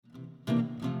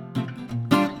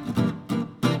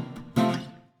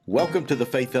Welcome to the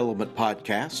Faith Element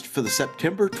Podcast for the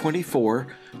September 24,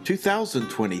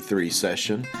 2023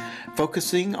 session,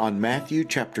 focusing on Matthew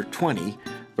chapter 20,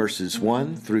 verses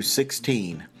 1 through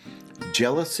 16,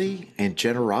 Jealousy and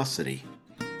Generosity.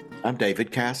 I'm David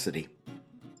Cassidy.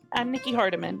 I'm Nikki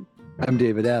Hardiman. I'm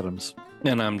David Adams.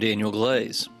 And I'm Daniel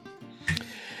Glaze.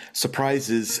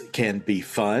 Surprises can be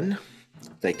fun,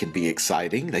 they can be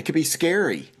exciting, they can be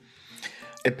scary.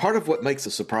 And part of what makes a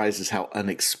surprise is how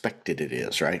unexpected it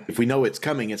is, right? If we know it's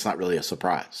coming, it's not really a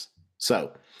surprise.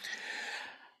 So,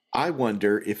 I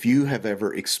wonder if you have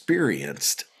ever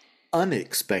experienced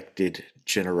unexpected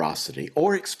generosity,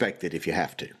 or expected if you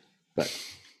have to, but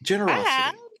generosity. I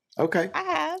have. Okay.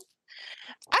 I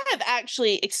have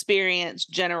actually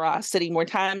experienced generosity more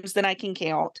times than I can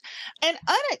count, and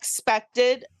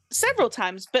unexpected several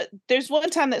times, but there's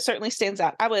one time that certainly stands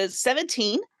out. I was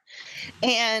 17.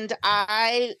 And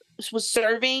I was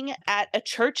serving at a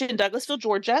church in Douglasville,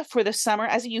 Georgia for the summer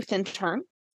as a youth intern.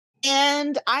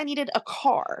 And I needed a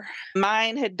car.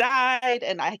 Mine had died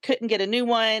and I couldn't get a new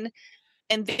one.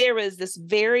 And there was this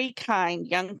very kind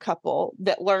young couple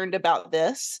that learned about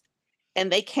this.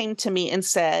 And they came to me and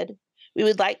said, "We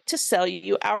would like to sell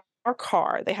you our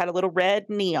car." They had a little red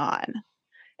Neon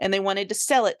and they wanted to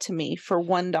sell it to me for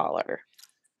 $1.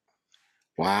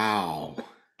 Wow.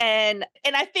 And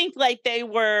I think like they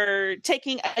were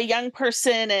taking a young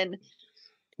person and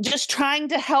just trying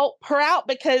to help her out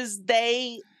because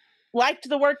they liked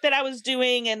the work that I was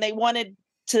doing and they wanted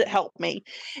to help me.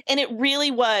 And it really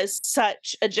was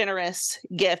such a generous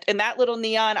gift. And that little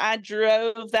Neon, I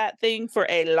drove that thing for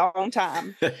a long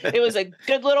time. It was a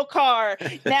good little car.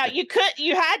 Now you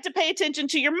had to pay attention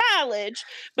to your mileage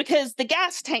because the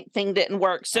gas tank thing didn't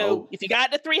work. So if you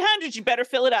got to 300, you better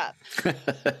fill it up. But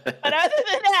other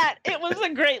than that, it was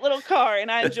a great little car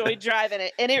and I enjoyed driving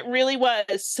it. And it really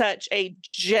was such a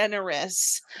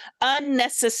generous,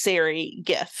 unnecessary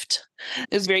gift.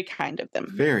 It was very kind of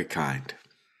them. Very kind.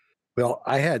 Well,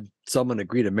 I had someone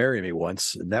agree to marry me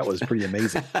once, and that was pretty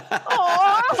amazing.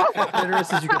 Aww. As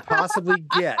generous as you could possibly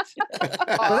get. But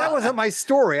that wasn't my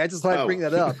story. I just thought I'd bring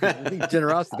that up. I think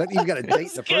generosity. But you got a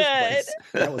date in the first place.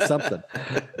 That was something.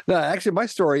 No, actually, my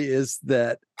story is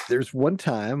that there's one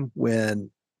time when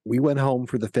we went home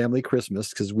for the family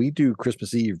Christmas, because we do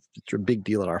Christmas Eve. It's a big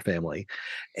deal in our family.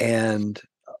 And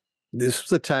this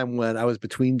was a time when I was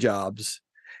between jobs.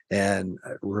 And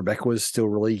Rebecca was still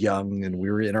really young, and we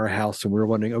were in our house, and we were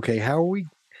wondering, okay, how are we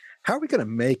going to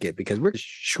make it? Because we're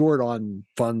short on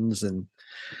funds and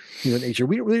nature.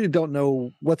 We really don't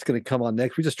know what's going to come on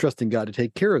next. We're just trusting God to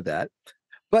take care of that.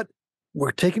 But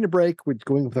we're taking a break. We're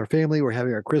going with our family. We're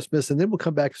having our Christmas, and then we'll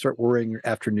come back and start worrying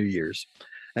after New Year's.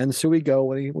 And so we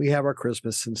go and we have our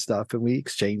Christmas and stuff, and we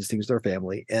exchange things with our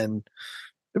family, and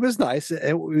it was nice.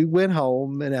 And we went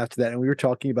home, and after that, and we were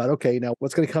talking about, okay, now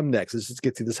what's going to come next? Let's just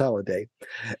get through this holiday.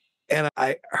 And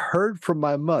I heard from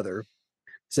my mother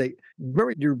say,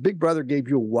 "Remember, your big brother gave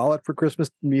you a wallet for Christmas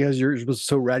because yours was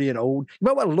so ratty and old. You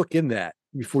might want to look in that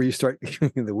before you start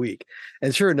the week."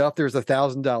 And sure enough, there's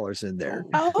 $1,000 in there.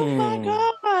 Oh my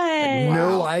God.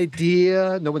 No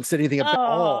idea. No one said anything about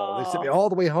all. They sent me all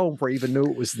the way home before I even knew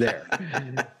it was there.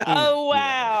 Oh,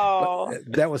 wow.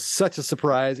 But that was such a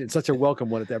surprise and such a welcome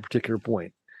one at that particular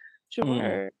point.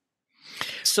 Sure.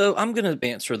 So I'm going to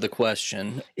answer the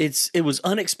question. It was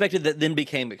unexpected that then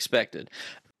became expected.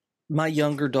 My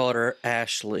younger daughter,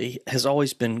 Ashley, has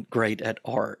always been great at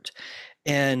art.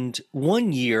 And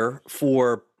one year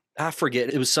I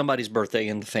forget, it was somebody's birthday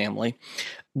in the family,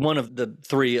 one of the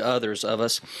three others of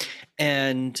us,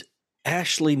 and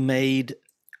Ashley made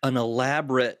an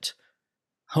elaborate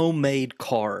homemade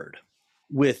card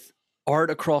with art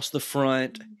across the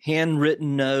front,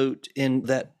 handwritten note in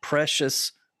that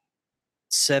precious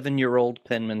 7-year-old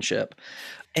penmanship.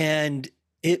 And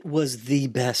it was the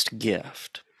best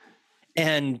gift.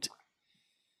 And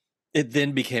it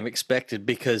then became expected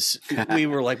because we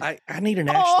were like, I need an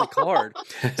Ashley card.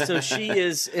 So she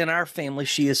is, in our family,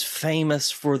 she is famous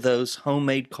for those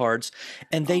homemade cards,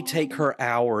 and they take her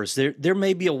hours. There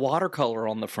may be a watercolor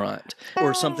on the front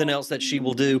or something else that she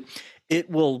will do. It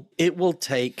will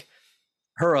take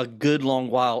her a good long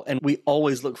while, and we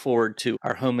always look forward to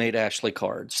our homemade Ashley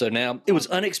cards. So now it was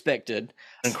unexpected,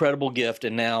 incredible gift,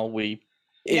 and now you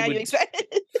expect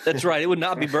it. That's right. It would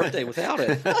not be birthday without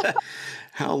it.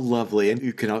 How lovely. And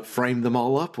you can frame them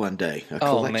all up one day.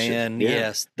 Oh, man. Yeah.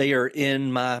 Yes. They are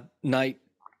in my night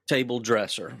table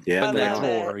dresser. Yeah. That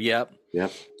drawer. Yep.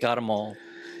 Got them all.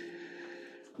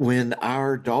 When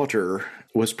our daughter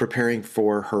was preparing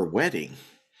for her wedding,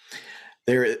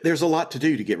 there's a lot to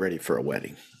do to get ready for a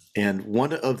wedding. And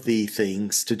one of the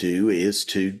things to do is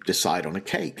to decide on a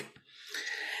cake.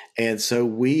 And so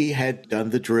we had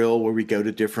done the drill where we go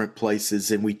to different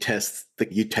places and we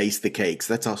you taste the cakes.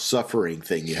 That's a suffering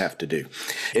thing you have to do.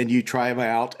 And you try them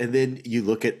out, and then you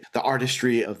look at the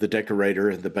artistry of the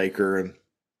decorator and the baker. And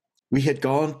we had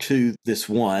gone to this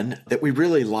one that we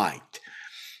really liked.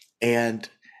 And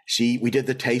we did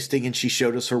the tasting and she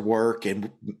showed us her work, and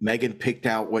Megan picked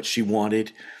out what she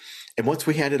wanted. And once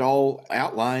we had it all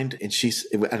outlined,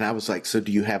 and I was like, so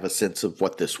do you have a sense of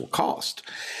what this will cost?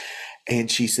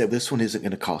 And she said, this one isn't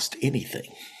going to cost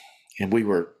anything. And we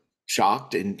were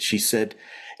shocked. And she said,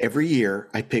 every year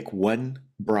I pick one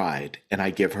bride and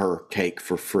I give her cake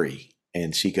for free.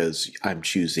 And she goes, I'm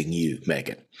choosing you,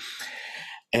 Megan.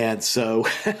 And so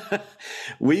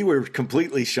we were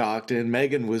completely shocked, and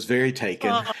Megan was very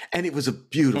taken. And it was a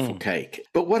beautiful cake.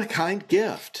 But what a kind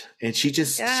gift. And she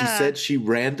said she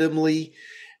randomly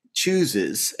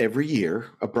chooses every year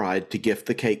a bride to gift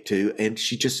the cake to, and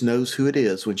she just knows who it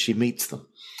is when she meets them.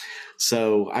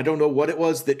 So I don't know what it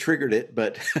was that triggered it,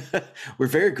 but we're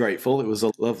very grateful. It was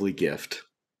a lovely gift.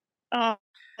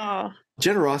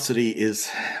 Generosity is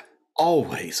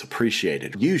always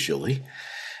appreciated, usually.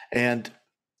 And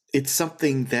it's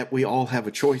something that we all have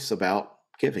a choice about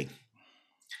giving.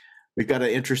 We've got an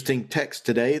interesting text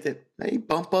today that may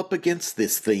bump up against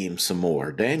this theme some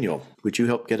more. Daniel, would you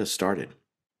help get us started?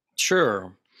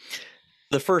 Sure.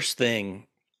 The first thing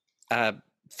I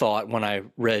thought when I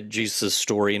read Jesus'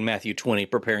 story in Matthew 20,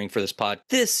 preparing for this pod,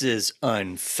 this is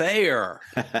unfair.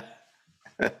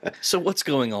 So what's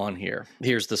going on here?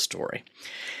 Here's the story.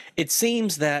 It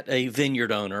seems that a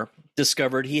vineyard owner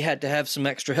discovered he had to have some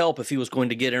extra help if he was going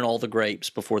to get in all the grapes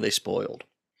before they spoiled.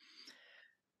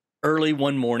 Early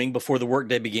one morning before the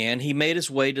workday began, he made his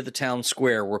way to the town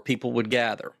square where people would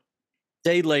gather.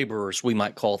 Day laborers, we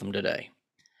might call them today.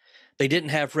 They didn't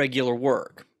have regular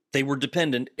work. They were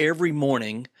dependent every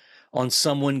morning on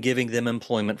someone giving them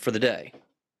employment for the day.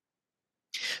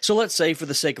 So let's say, for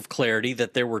the sake of clarity,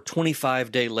 that there were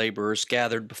 25 day laborers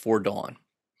gathered before dawn.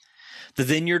 The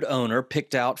vineyard owner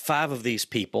picked out 5 of these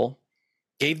people,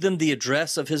 gave them the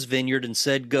address of his vineyard, and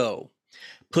said, go,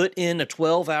 put in a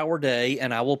 12-hour day,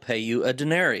 and I will pay you a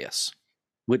denarius,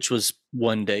 which was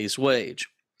 1 day's wage.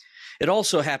 It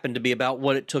also happened to be about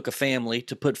what it took a family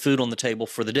to put food on the table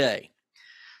for the day.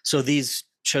 So these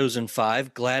chosen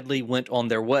 5 gladly went on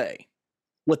their way.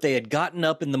 What they had gotten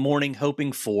up in the morning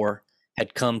hoping for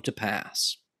had come to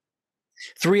pass.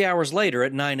 3 hours later,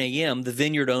 at 9 a.m., the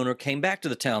vineyard owner came back to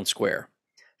the town square,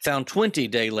 found 20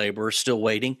 day laborers still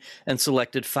waiting, and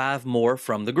selected 5 more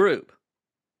from the group.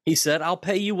 He said, I'll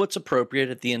pay you what's appropriate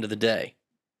at the end of the day.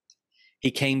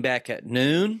 He came back at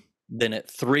noon, then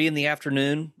at 3 in the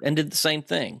afternoon, and did the same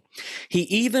thing. He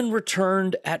even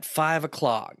returned at 5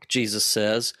 o'clock, Jesus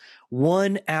says,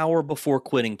 1 hour before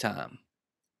quitting time.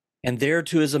 And there,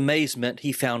 to his amazement,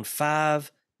 he found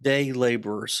 5 day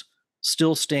laborers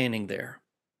still standing there,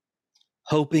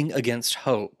 hoping against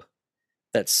hope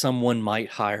that someone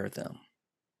might hire them.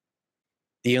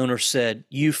 The owner said,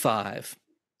 you 5,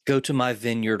 go to my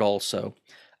vineyard also.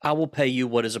 I will pay you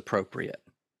what is appropriate.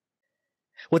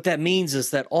 What that means is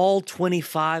that all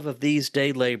 25 of these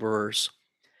day laborers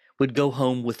would go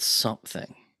home with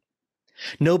something.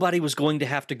 Nobody was going to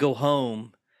have to go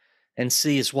home and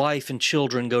see his wife and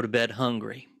children go to bed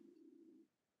hungry.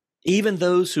 Even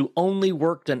those who only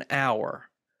worked an hour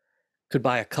could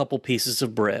buy a couple pieces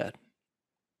of bread.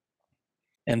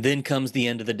 And then comes the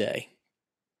end of the day.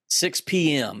 6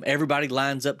 p.m., everybody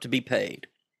lines up to be paid.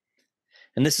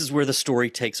 And this is where the story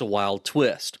takes a wild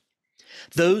twist.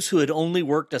 Those who had only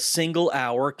worked a single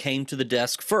hour came to the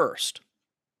desk first.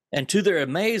 And to their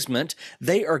amazement,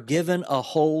 they are given a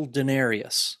whole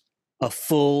denarius, a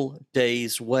full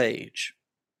day's wage.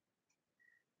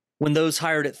 When those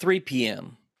hired at 3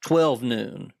 p.m., 12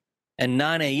 noon, and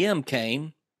 9 a.m.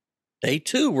 came, they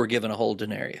too were given a whole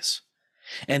denarius.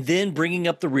 And then bringing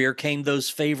up the rear came those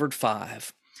favored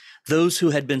 5, those who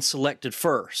had been selected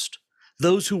first,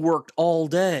 those who worked all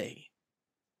day,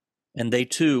 and they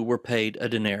too were paid a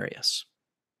denarius.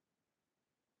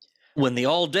 When the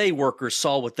all-day workers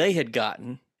saw what they had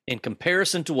gotten in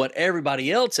comparison to what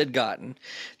everybody else had gotten,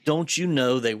 don't you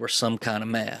know they were some kind of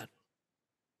mad?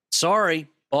 Sorry,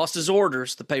 boss's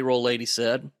orders, the payroll lady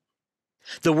said.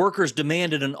 The workers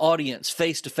demanded an audience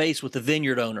face-to-face with the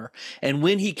vineyard owner, and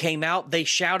when he came out, they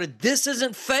shouted, "This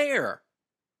isn't fair!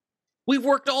 We've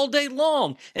worked all day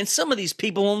long, and some of these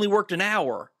people only worked an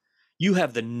hour. You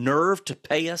have the nerve to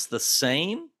pay us the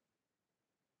same?"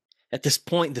 At this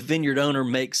point, the vineyard owner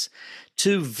makes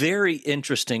 2 very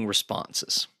interesting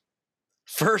responses.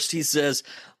 First, he says,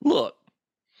 "Look,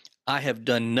 I have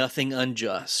done nothing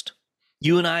unjust.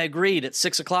 You and I agreed at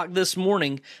 6 o'clock this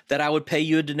morning that I would pay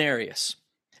you a denarius,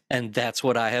 and that's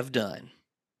what I have done.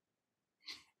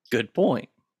 Good point.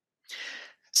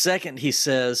 Second, he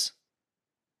says,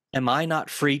 am I not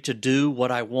free to do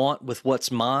what I want with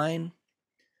what's mine?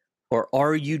 Or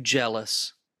are you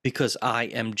jealous because I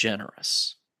am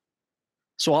generous?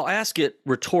 So I'll ask it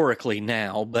rhetorically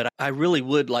now, but I really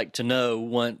would like to know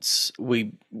once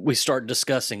we start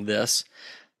discussing this,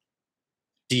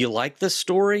 do you like this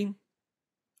story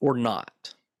or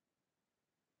not?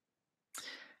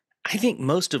 I think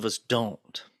most of us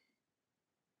don't.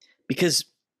 Because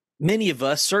many of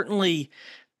us, certainly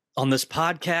on this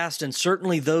podcast, and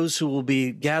certainly those who will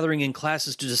be gathering in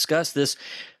classes to discuss this,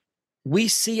 we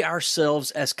see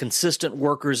ourselves as consistent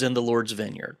workers in the Lord's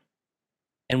vineyard.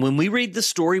 And when we read the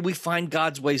story, we find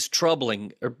God's ways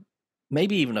troubling or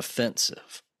maybe even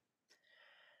offensive.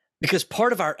 Because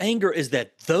part of our anger is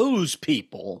that those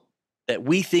people that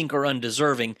we think are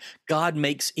undeserving, God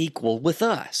makes equal with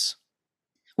us.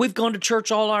 We've gone to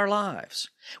church all our lives.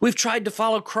 We've tried to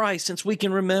follow Christ since we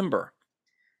can remember.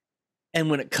 And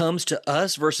when it comes to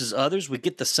us versus others, we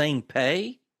get the same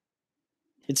pay.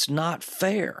 It's not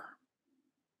fair.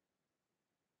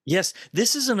 Yes,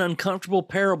 this is an uncomfortable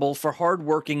parable for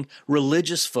hardworking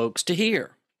religious folks to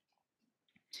hear.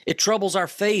 It troubles our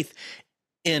faith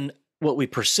in what we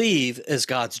perceive as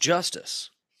God's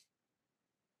justice.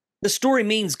 The story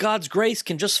means God's grace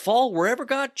can just fall wherever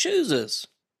God chooses.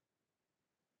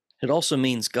 It also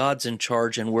means God's in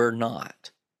charge and we're not.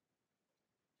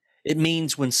 It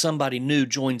means when somebody new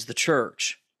joins the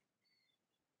church,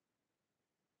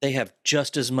 they have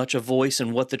just as much a voice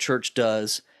in what the church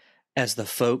does as the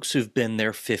folks who've been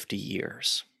there 50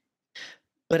 years.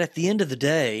 But at the end of the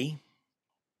day,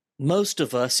 most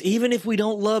of us, even if we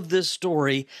don't love this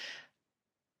story,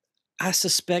 I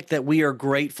suspect that we are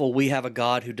grateful we have a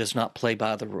God who does not play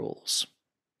by the rules.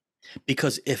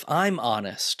 Because if I'm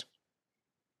honest,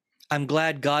 I'm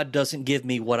glad God doesn't give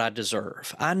me what I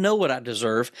deserve. I know what I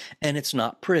deserve, and it's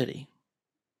not pretty.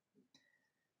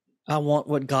 I want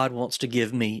what God wants to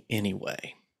give me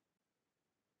anyway.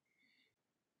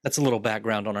 That's a little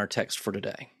background on our text for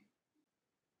today.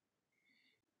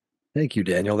 Thank you,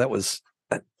 Daniel. That was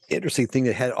an interesting thing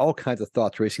that had all kinds of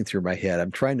thoughts racing through my head.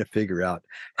 I'm trying to figure out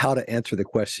how to answer the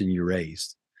question you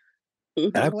raised.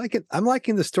 Mm-hmm. And I like it. I'm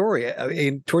liking the story. I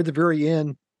mean, toward the very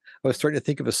end, I was starting to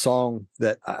think of a song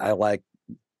that I like.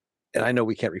 And I know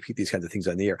we can't repeat these kinds of things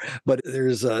on the air, but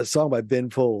there's a song by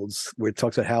Ben Folds where it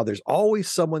talks about how there's always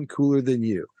someone cooler than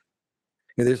you.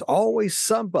 And there's always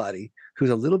somebody who's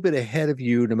a little bit ahead of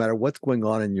you, no matter what's going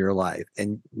on in your life.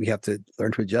 And we have to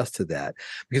learn to adjust to that.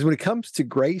 Because when it comes to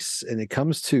grace and it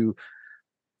comes to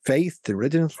faith and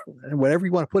religion, and whatever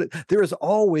you want to put it, there is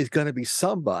always going to be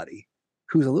somebody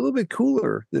who's a little bit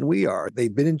cooler than we are.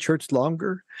 They've been in church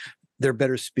longer. They're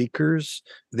better speakers.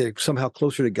 They're somehow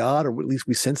closer to God, or at least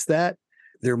we sense that.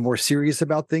 They're more serious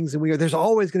about things than we are. There's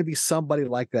always going to be somebody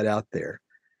like that out there.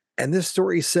 And this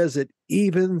story says that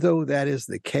even though that is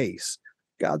the case,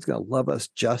 God's going to love us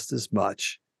just as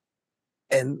much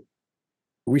and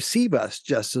receive us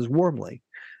just as warmly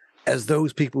as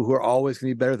those people who are always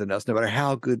going to be better than us, no matter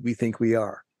how good we think we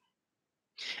are.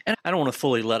 And I don't want to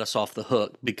fully let us off the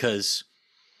hook, because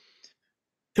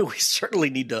we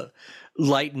certainly need to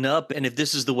lighten up. And if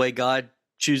this is the way God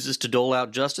chooses to dole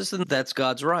out justice, then that's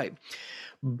God's right.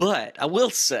 But I will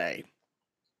say,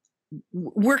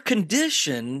 we're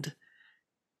conditioned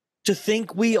to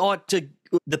think we ought to,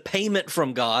 the payment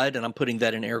from God, and I'm putting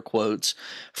that in air quotes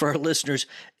for our listeners,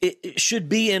 it should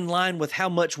be in line with how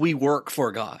much we work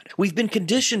for God. We've been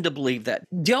conditioned to believe that.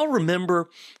 Do y'all remember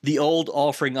the old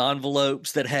offering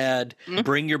envelopes that had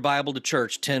bring your Bible to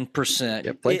church, 10%?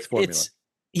 Yep, Blake's formula.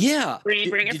 Yeah.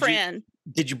 Bring a friend.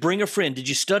 Did you bring a friend? Did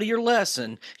you study your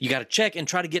lesson? You got to check and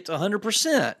try to get to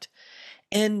 100%.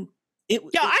 And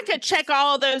I could check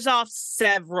all of those off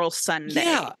several Sundays.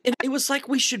 Yeah, and it was like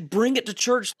we should bring it to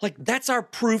church. Like, that's our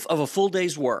proof of a full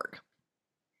day's work.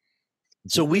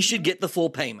 So we should get the full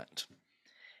payment.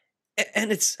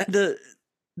 And it's the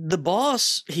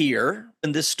boss here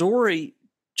in this story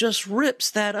just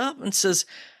rips that up and says,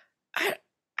 I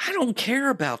don't care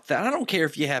about that. I don't care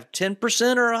if you have 10%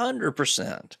 or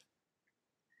 100%.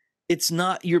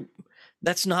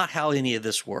 That's not how any of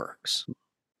this works.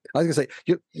 I was going to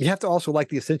say, you have to also like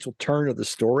the essential turn of the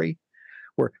story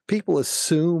where people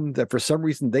assume that for some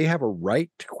reason they have a right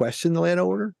to question the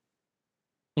landowner.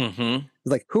 Mm-hmm.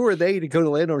 Like, who are they to go to the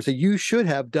landowner and say, you should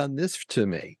have done this to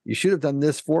me. You should have done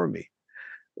this for me.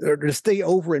 Or to stay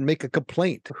over and make a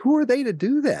complaint. Who are they to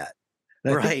do that?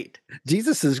 And right.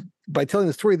 Jesus is, by telling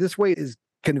the story this way, is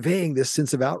conveying this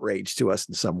sense of outrage to us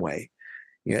in some way.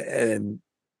 Yeah, and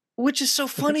which is so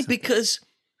funny because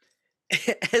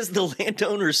as the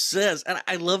landowner says, and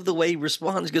I love the way he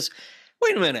responds, he goes,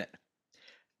 wait a minute.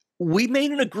 We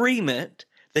made an agreement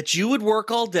that you would work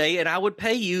all day and I would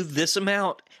pay you this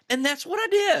amount. And that's what I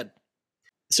did.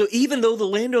 So even though the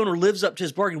landowner lives up to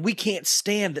his bargain, we can't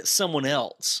stand that someone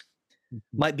else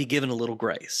might be given a little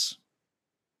grace.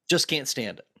 Just can't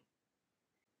stand it.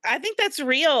 I think that's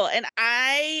real. And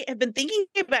I have been thinking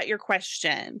about your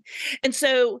question. And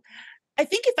so I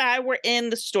think if I were in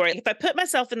the story, if I put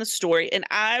myself in the story and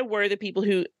I were the people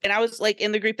who, and I was like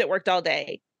in the group that worked all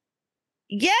day,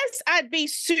 yes, I'd be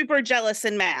super jealous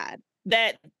and mad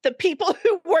that the people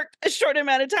who worked a short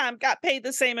amount of time got paid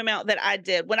the same amount that I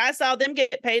did. When I saw them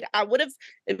get paid, I would have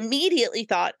immediately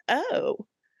thought, oh,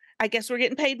 I guess we're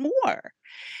getting paid more.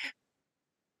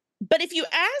 But if you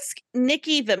ask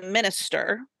Nikki, the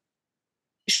minister,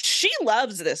 she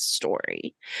loves this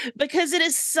story because it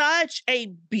is such a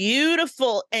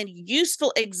beautiful and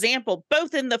useful example,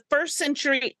 both in the first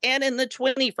century and in the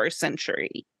 21st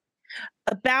century,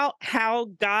 about how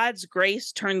God's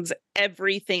grace turns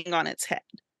everything on its head.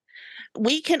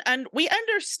 We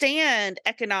understand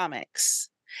economics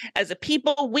as a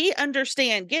people. We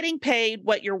understand getting paid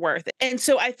what you're worth. And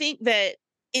so I think that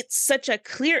it's such a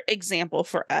clear example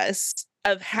for us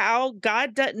of how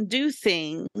God doesn't do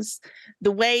things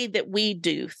the way that we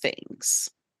do things.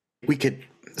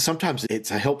 Sometimes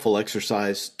it's a helpful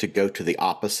exercise to go to the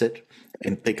opposite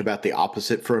and think about the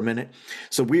opposite for a minute.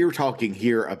 So we were talking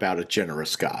here about a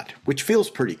generous God, which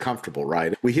feels pretty comfortable,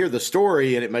 right? We hear the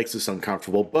story and it makes us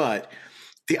uncomfortable, but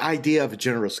the idea of a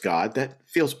generous God, that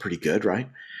feels pretty good, right?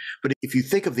 But if you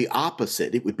think of the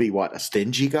opposite, it would be what? A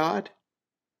stingy God?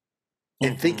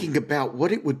 And thinking about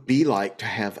what it would be like to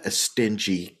have a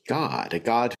stingy God, a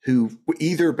God who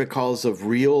either because of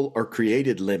real or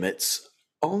created limits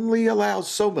only allows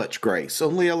so much grace,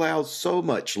 only allows so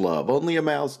much love, only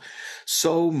allows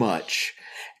so much.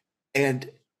 And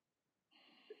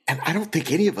I don't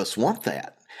think any of us want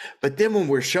that. But then when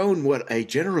we're shown what a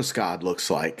generous God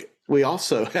looks like, we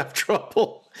also have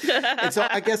trouble. And so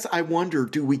I guess I wonder,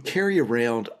 do we carry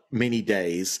around many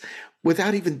days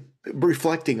without even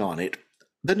reflecting on it,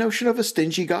 the notion of a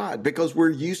stingy God, because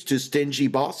we're used to stingy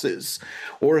bosses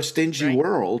or a stingy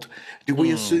world? Do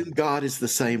we assume God is the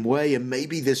same way? And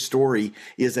maybe this story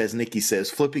is, as Nikki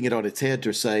says, flipping it on its head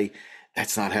to say,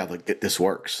 that's not how this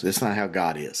works. That's not how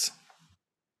God is.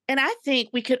 And I think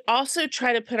we could also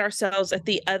try to put ourselves at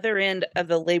the other end of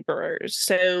the laborers.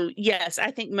 So, yes, I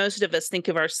think most of us think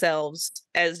of ourselves,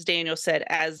 as Daniel said,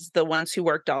 as the ones who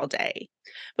worked all day.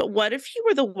 But what if you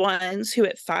were the ones who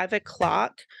at 5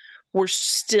 o'clock were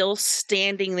still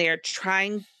standing there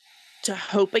trying to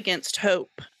hope against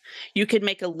hope? You could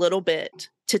make a little bit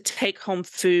to take home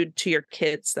food to your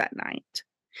kids that night.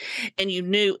 And you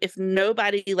knew if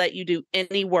nobody let you do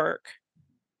any work,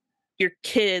 your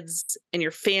kids and your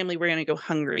family were going to go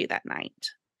hungry that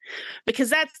night.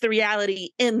 Because that's the reality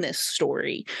in this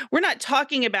story. We're not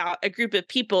talking about a group of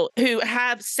people who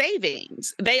have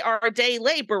savings. They are day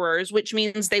laborers, which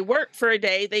means they work for a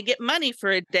day, they get money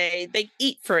for a day, they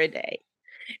eat for a day,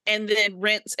 and then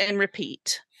rinse and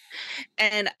repeat.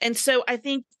 And so I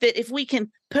think that if we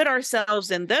can put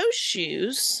ourselves in those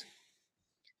shoes,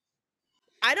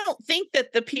 I don't think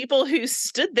that the people who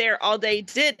stood there all day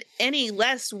did any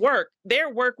less work. Their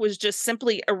work was just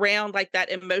simply around like that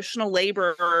emotional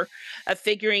labor of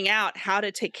figuring out how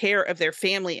to take care of their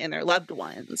family and their loved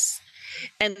ones.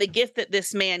 And the gift that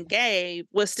this man gave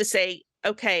was to say,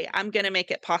 okay, I'm going to make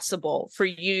it possible for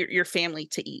you, your family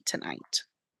to eat tonight.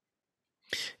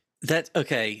 That's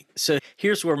okay. So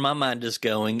here's where my mind is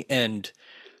going, and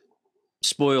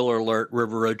spoiler alert,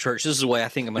 River Road Church, this is the way I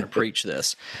think I'm going to preach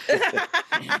this.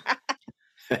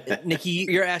 Nikki,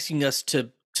 you're asking us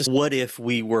to what if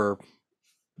we were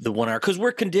the 1 hour? Because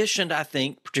we're conditioned, I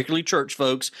think, particularly church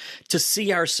folks, to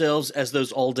see ourselves as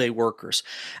those all-day workers.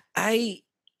 I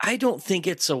don't think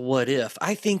it's a what if.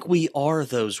 I think we are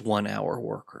those 1 hour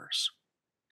workers.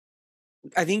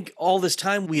 I think all this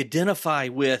time we identify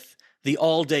with the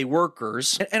all-day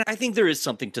workers, and I think there is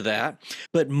something to that,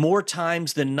 but more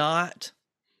times than not,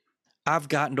 I've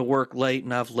gotten to work late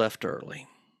and I've left early.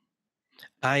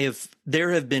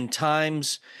 There have been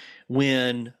times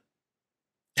when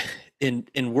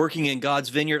in working in God's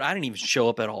vineyard, I didn't even show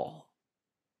up at all.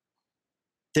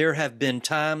 There have been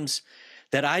times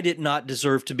that I did not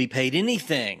deserve to be paid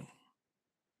anything,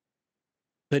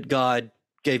 but God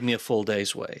gave me a full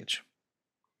day's wage.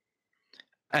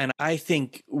 And I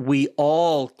think we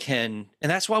all can,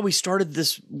 and that's why we started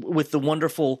this with the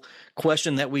wonderful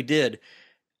question that we did.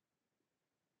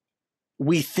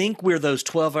 we think we're those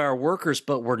 12-hour workers,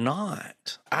 but we're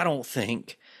not, I don't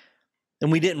think.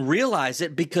 And we didn't realize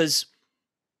it because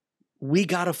we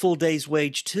got a full day's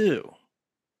wage too.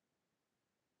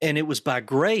 And it was by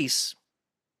grace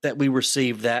that we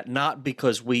received that, not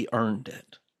because we earned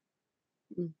it.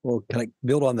 Well, can I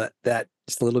build on that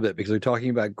just a little bit? Because we're talking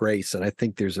about grace, and I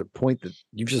think there's a point that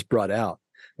you've just brought out.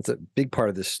 That's a big part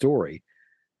of this story.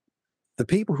 The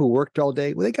people who worked all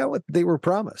day, well, they got what they were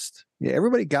promised. Yeah,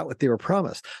 everybody got what they were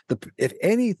promised. If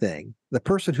anything, the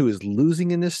person who is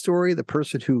losing in this story, the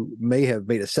person who may have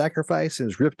made a sacrifice and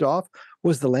is ripped off,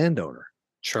 was the landowner.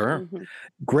 Sure. Mm-hmm.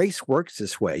 Grace works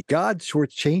this way. God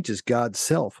shortchanges God's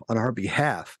self on our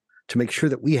behalf to make sure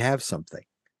that we have something.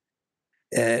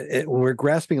 And when we're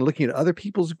grasping and looking at other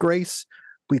people's grace,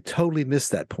 we totally miss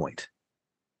that point.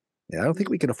 And I don't think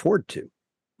we can afford to.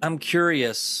 I'm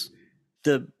curious.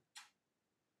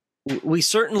 We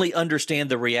certainly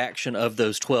understand the reaction of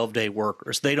those 12-day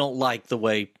workers. They don't like the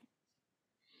way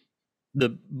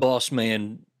the boss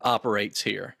man operates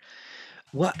here.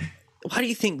 Why do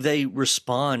you think they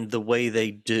respond the way they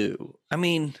do? I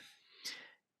mean,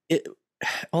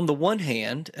 on the one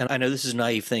hand, and I know this is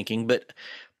naive thinking, but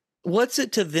what's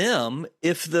it to them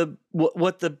if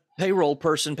what the payroll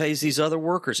person pays these other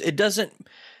workers? It doesn't.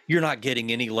 You're not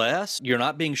getting any less. You're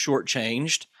not being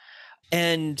shortchanged,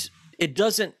 and it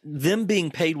doesn't. Them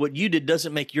being paid what you did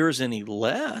doesn't make yours any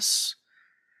less.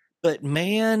 But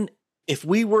man, if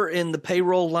we were in the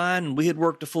payroll line and we had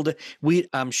worked a full day,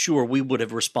 I'm sure we would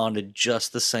have responded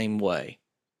just the same way.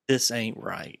 This ain't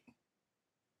right.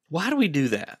 Why do we do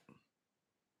that?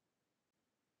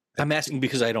 I'm asking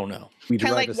because I don't know. Kind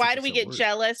of like, why do we get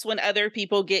jealous when other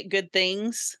people get good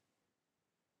things?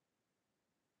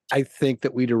 I think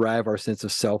that we derive our sense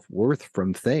of self-worth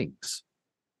from things.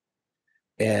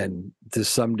 And to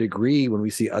some degree, when we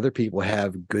see other people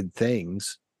have good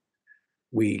things,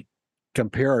 we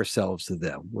compare ourselves to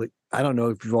them. I don't know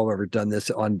if you've all ever done this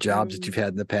on jobs that you've had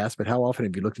in the past, but how often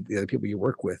have you looked at the other people you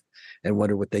work with and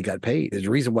wonder what they got paid? There's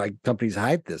a reason why companies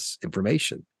hide this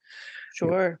information.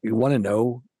 Sure. You want to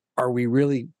know, are we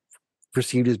really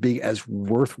perceived as being as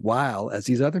worthwhile as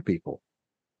these other people?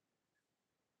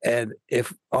 And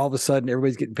if all of a sudden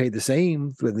everybody's getting paid the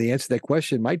same, then the answer to that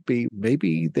question might be,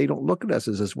 maybe they don't look at us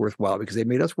as worthwhile because they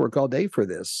made us work all day for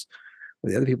this.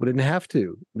 The other people didn't have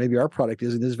to. Maybe our product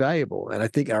isn't as valuable. And I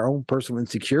think our own personal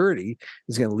insecurity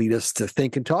is going to lead us to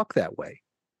think and talk that way.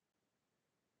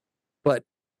 But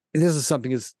this is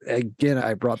something again,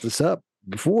 I brought this up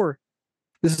before.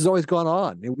 This has always gone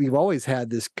on. We've always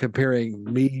had this comparing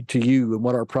me to you and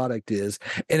what our product is.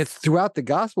 And it's throughout the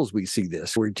Gospels we see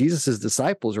this, where Jesus'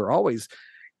 disciples are always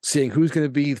saying who's going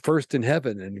to be first in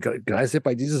heaven and can I sit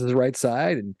by Jesus' right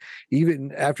side? And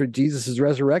even after Jesus'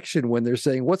 resurrection, when they're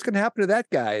saying, what's going to happen to that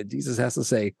guy? And Jesus has to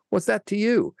say, what's that to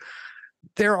you?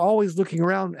 They're always looking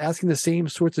around, asking the same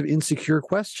sorts of insecure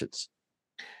questions.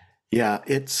 Yeah,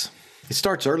 it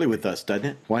starts early with us, doesn't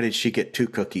it? Why did she get 2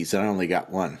 cookies and I only got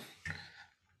 1?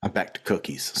 I'm back to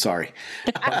cookies. Sorry.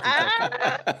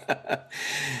 But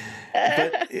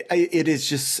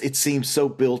it seems so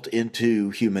built into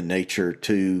human nature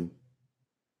to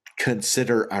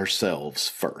consider ourselves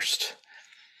first.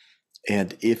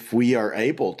 And if we are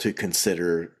able to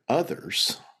consider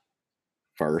others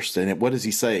first, and what does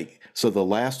he say? So the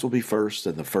last will be first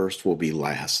and the first will be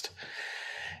last.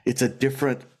 It's a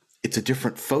different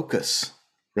focus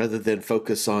rather than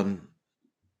focus on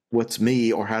what's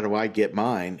me or how do I get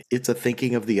mine. It's a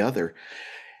thinking of the other.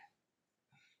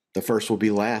 The first will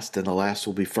be last and the last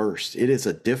will be first. It is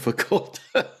a difficult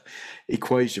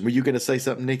equation. Were you going to say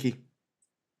something, Nikki?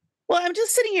 Well, I'm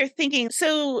just sitting here thinking,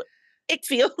 so it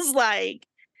feels like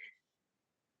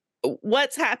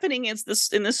what's happening is this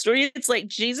in the story. It's like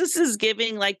Jesus is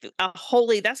giving like a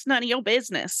holy, that's none of your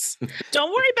business.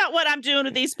 Don't worry about what I'm doing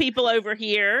with these people over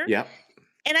here. Yeah.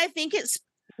 And I think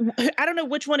I don't know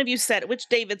which one of you said it, which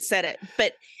David said it,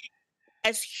 but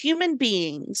as human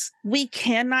beings, we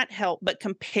cannot help but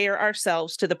compare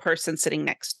ourselves to the person sitting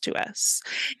next to us.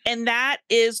 And that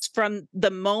is from the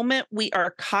moment we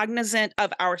are cognizant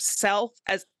of ourself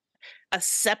as a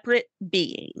separate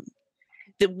being,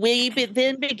 that we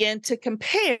then begin to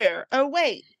compare. Oh,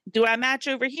 wait, do I match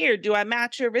over here? Do I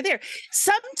match over there?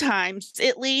 Sometimes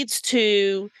it leads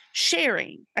to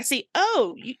sharing. I see,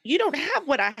 oh, you don't have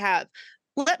what I have.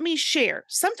 Let me share.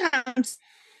 Sometimes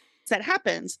that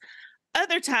happens.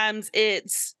 Other times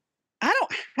it's, I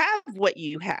don't have what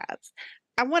you have.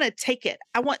 I want to take it.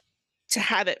 I want to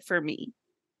have it for me.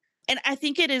 And I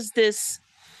think it is this,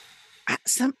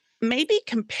 maybe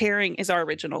comparing is our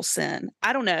original sin.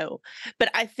 I don't know.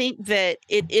 But I think that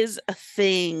it is a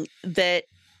thing that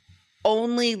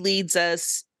only leads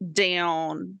us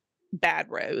down bad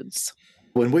roads.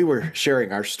 When we were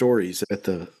sharing our stories at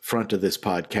the front of this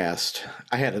podcast,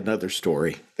 I had another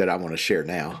story that I want to share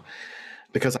now,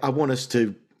 because I want us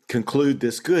to conclude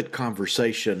this good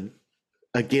conversation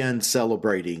again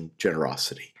celebrating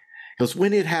generosity. Because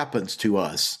when it happens to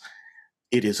us,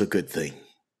 it is a good thing.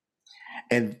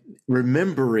 And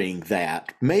remembering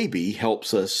that maybe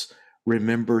helps us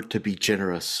remember to be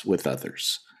generous with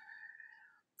others,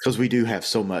 because we do have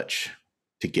so much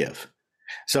to give.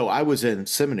 So I was in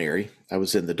seminary. I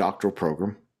was in the doctoral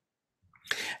program.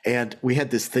 And we had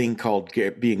this thing called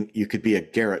you could be a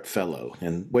Garrett Fellow.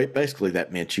 And basically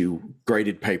that meant you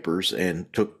graded papers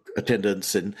and took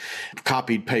attendance and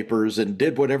copied papers and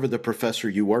did whatever the professor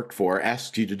you worked for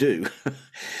asked you to do.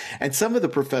 And some of the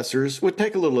professors would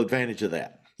take a little advantage of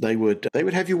that. They would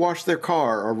have you wash their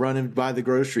car or run and buy the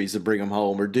groceries and bring them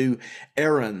home or do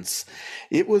errands.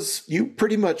 You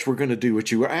pretty much were going to do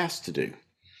what you were asked to do.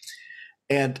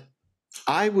 And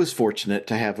I was fortunate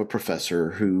to have a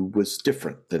professor who was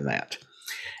different than that.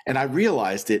 And I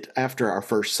realized it after our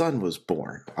first son was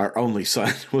born, our only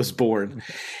son was born.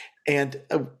 And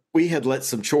we had let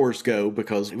some chores go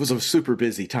because it was a super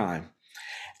busy time.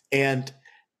 And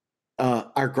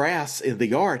our grass in the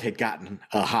yard had gotten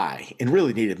high and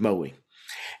really needed mowing.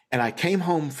 And I came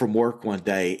home from work one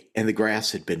day and the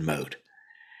grass had been mowed.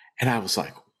 And I was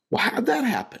like, well, how'd that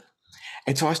happen?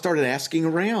 And so I started asking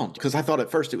around, because I thought at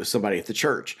first it was somebody at the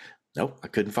church. Nope, I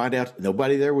couldn't find out.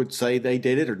 Nobody there would say they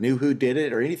did it or knew who did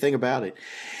it or anything about it.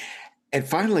 And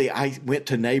finally, I went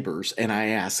to neighbors and I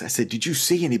asked, I said, did you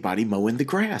see anybody mowing the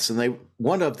grass? And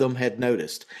one of them had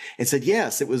noticed and said,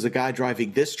 yes, it was a guy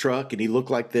driving this truck and he looked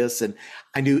like this. And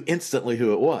I knew instantly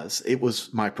who it was. It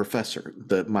was my professor,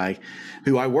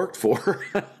 who I worked for.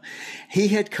 He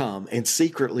had come and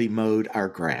secretly mowed our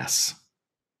grass.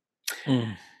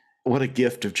 Mm. What a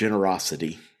gift of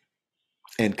generosity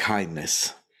and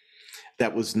kindness.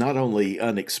 That was not only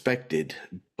unexpected,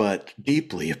 but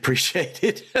deeply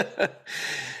appreciated.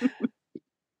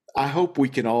 I hope we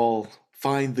can all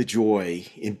find the joy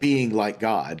in being like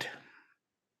God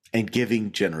and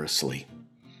giving generously,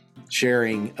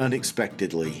 sharing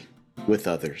unexpectedly with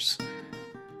others.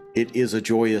 It is a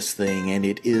joyous thing, and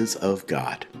it is of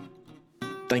God.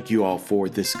 Thank you all for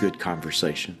this good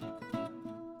conversation.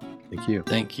 Thank you.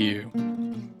 Thank you.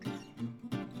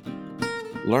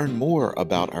 Learn more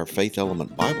about our Faith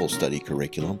Element Bible Study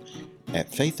curriculum at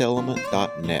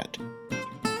faithelement.net.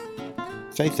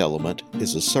 Faith Element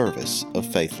is a service of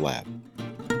Faith Lab.